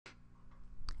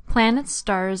Planets,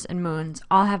 stars, and moons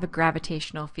all have a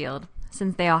gravitational field,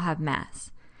 since they all have mass.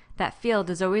 That field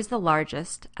is always the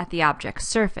largest at the object's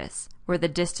surface, where the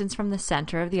distance from the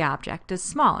center of the object is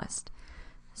smallest.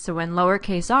 So when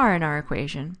lowercase r in our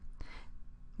equation,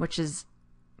 which is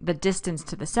the distance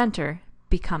to the center,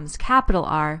 becomes capital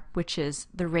R, which is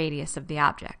the radius of the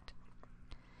object.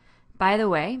 By the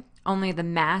way, only the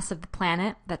mass of the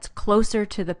planet that's closer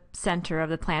to the center of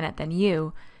the planet than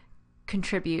you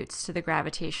contributes to the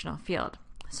gravitational field.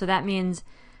 So that means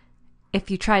if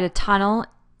you try to tunnel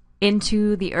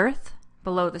into the Earth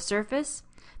below the surface,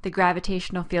 the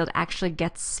gravitational field actually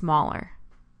gets smaller.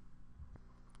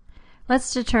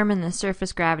 Let's determine the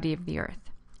surface gravity of the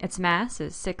Earth. Its mass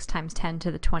is 6 times 10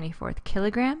 to the 24th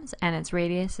kilograms, and its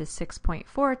radius is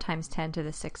 6.4 times 10 to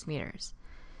the 6 meters.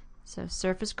 So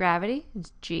surface gravity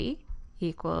is G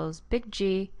equals big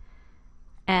G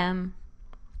m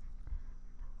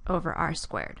over r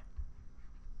squared.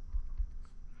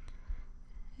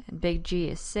 And big G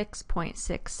is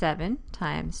 6.67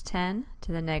 times 10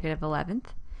 to the negative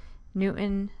 11th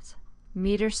newtons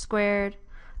meters squared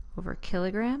over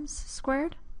kilograms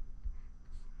squared,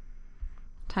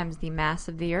 times the mass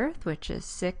of the Earth, which is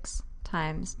 6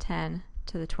 times 10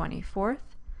 to the 24th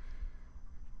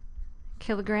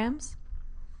kilograms,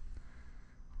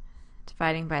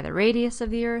 dividing by the radius of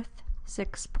the Earth,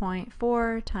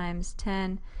 6.4 times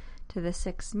 10 to the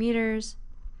 6 meters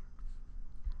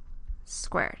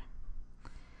squared.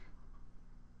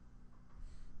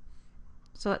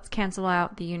 So let's cancel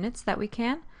out the units that we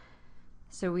can.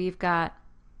 So we've got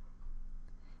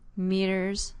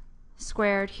meters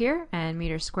squared here and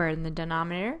meters squared in the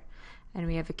denominator, and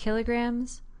we have a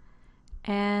kilograms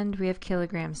and we have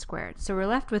kilograms squared. So we're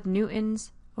left with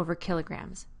newtons over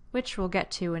kilograms, which we'll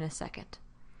get to in a second.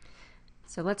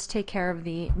 So let's take care of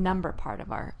the number part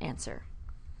of our answer.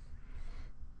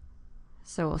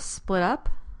 So we'll split up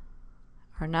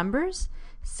our numbers.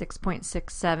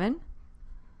 6.67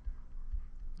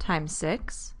 times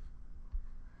 6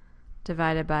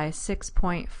 divided by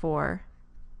 6.4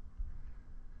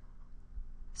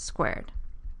 squared.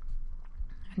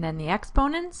 And then the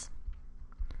exponents,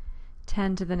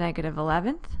 10 to the negative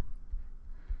 11th,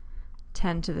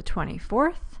 10 to the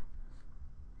 24th,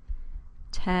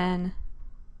 10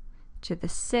 to the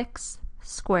 6th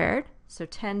squared. So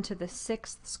 10 to the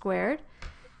 6th squared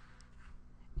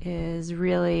is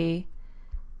really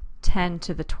 10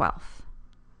 to the 12th.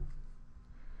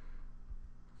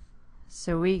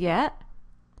 So we get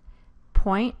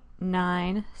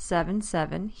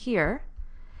 0.977 here,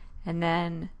 and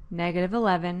then negative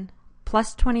 11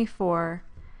 plus 24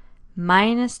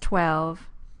 minus 12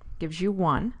 gives you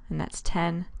 1, and that's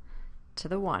 10 to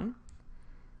the 1.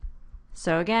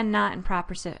 So again, not in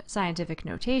proper scientific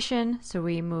notation, so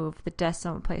we move the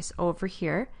decimal place over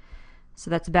here. So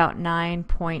that's about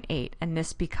 9.8, and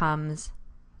this becomes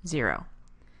 0.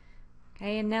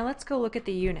 Okay, and now let's go look at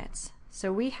the units.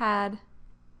 So we had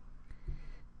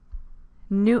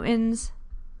newtons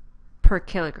per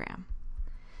kilogram.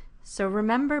 So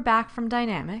remember back from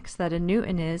dynamics that a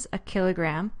newton is a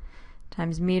kilogram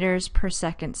times meters per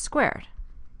second squared.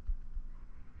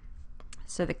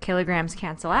 So the kilograms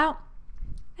cancel out,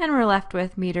 and we're left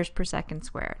with meters per second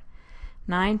squared.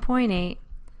 9.8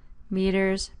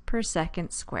 meters per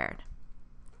second squared,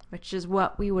 which is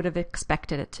what we would have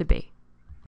expected it to be.